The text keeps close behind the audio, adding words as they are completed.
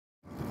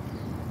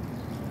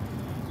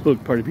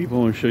Look, party people,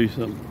 I want to show you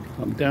something.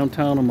 I'm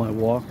downtown on my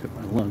walk at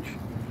my lunch.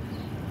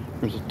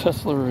 There's a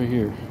Tesla right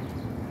here.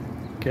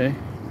 Okay?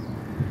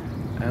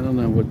 I don't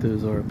know what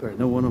those are up there.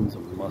 No, one of them's a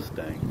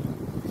Mustang.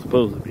 It's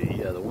supposed to be,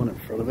 yeah, the one in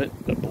front of it,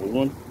 that blue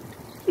one.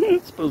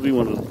 It's supposed to be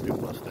one of those new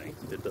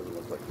Mustangs. It doesn't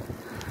look like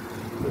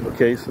that.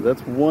 Okay, so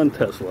that's one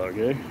Tesla,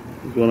 okay?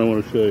 Here's one I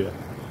want to show you.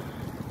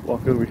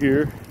 Walk over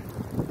here.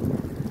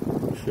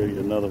 I'll show you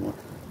another one.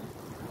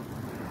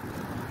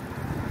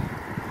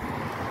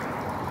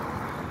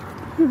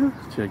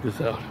 Check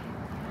this out.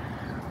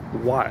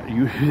 Why?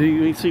 You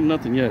ain't seen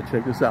nothing yet.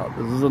 Check this out.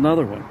 This is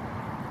another one.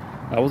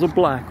 That was a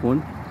black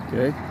one.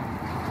 Okay.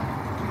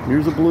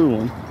 Here's a blue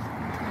one.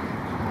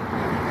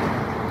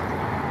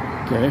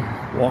 Okay.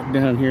 Walk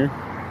down here.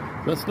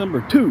 That's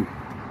number 2.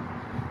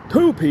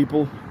 2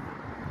 people.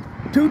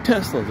 2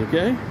 Teslas.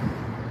 Okay.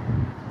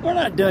 We're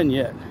not done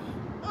yet.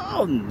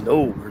 Oh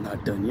no, we're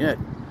not done yet.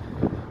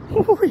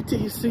 Wait till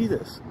you see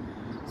this.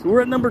 So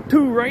we're at number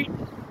 2, right?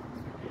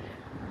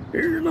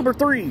 Here's number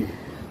 3.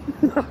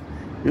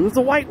 It was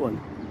a white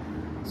one.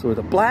 So with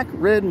a black,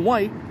 red, and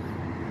white,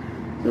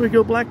 then we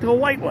go black to a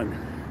white one.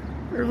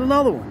 There's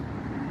another one.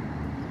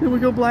 Then we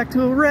go black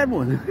to a red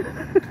one.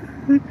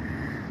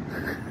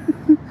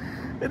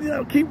 And then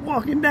I'll keep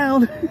walking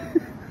down.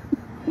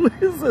 What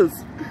is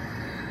this?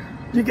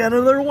 You got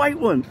another white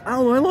one. I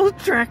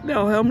lost track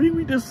now how many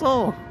we just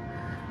saw.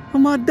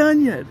 I'm not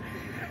done yet.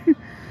 And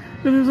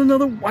there's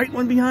another white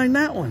one behind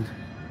that one.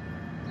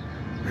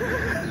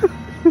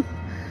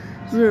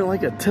 Is there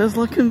like a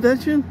Tesla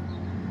convention?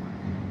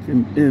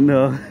 And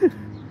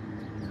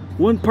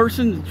one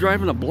person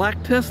driving a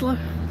black Tesla.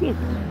 Look,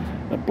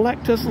 that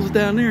black Tesla's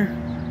down there.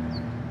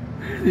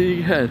 Then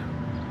you had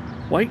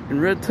white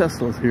and red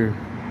Teslas here.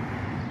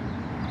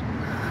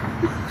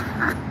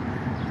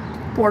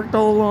 Parked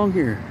all along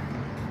here.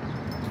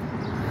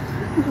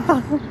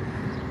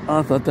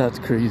 I thought that's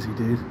crazy,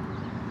 dude.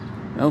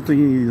 I don't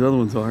think any of these other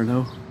ones are,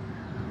 no.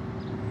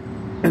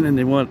 And then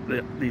they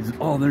want these,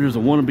 oh, there's a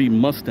wannabe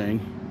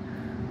Mustang.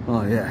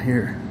 Oh yeah,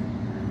 here.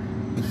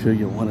 I'll show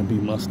you a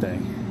wannabe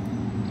Mustang.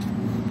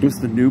 It's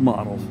the new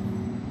model.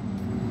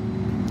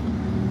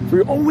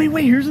 Oh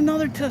wait, here's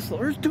another Tesla.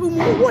 There's 2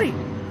 more. Wait,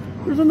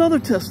 there's another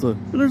Tesla.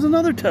 And there's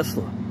another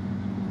Tesla.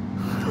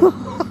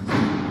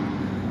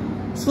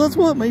 So that's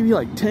what, maybe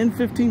like 10,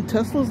 15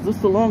 Teslas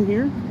just along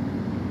here?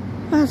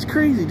 That's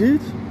crazy,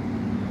 dudes.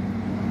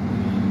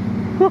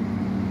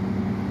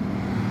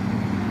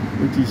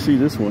 Wait till you see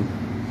this one.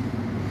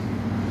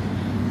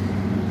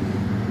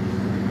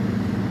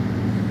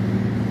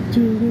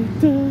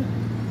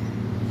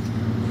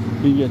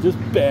 You got this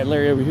bad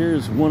Larry over here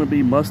is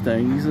wannabe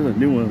Mustang. These are the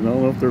new ones. I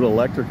don't know if they're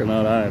electric or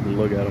not. I have to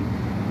look at them.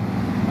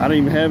 I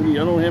don't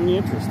have any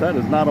interest. That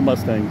is not a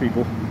Mustang,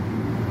 people.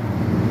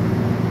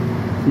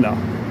 No,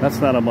 that's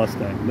not a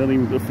Mustang.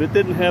 If it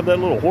didn't have that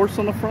little horse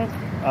on the front,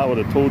 I would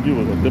have told you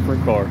it was a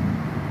different car.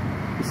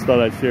 Just thought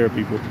I'd share,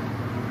 people.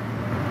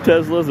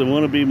 Teslas and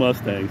wannabe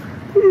Mustangs.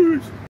 Peace.